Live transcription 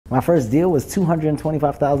My first deal was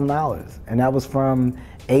 $225,000, and that was from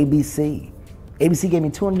ABC. ABC gave me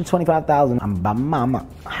 $225,000. I'm buying my mama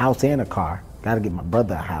a house and a car. Got to get my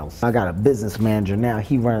brother a house. I got a business manager now.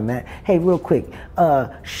 He running that. Hey, real quick,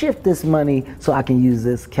 shift this money so I can use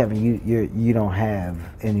this. Kevin, you don't have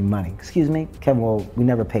any money. Excuse me, Kevin. Well, we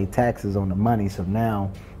never paid taxes on the money, so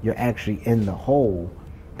now you're actually in the hole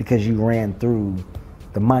because you ran through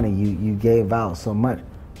the money you gave out so much.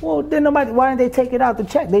 Well, then nobody. Why didn't they take it out the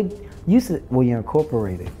check? They used to. Well, you're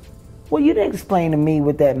incorporated. Well, you didn't explain to me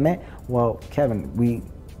what that meant. Well, Kevin,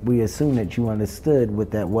 we assumed that you understood what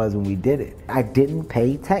that was when we did it. I didn't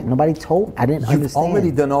pay tax. Nobody told me. I didn't understand. You've already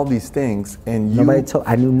done all these things, and nobody told.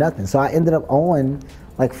 I knew nothing. So I ended up owing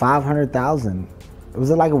like $500,000. It was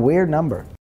like a weird number.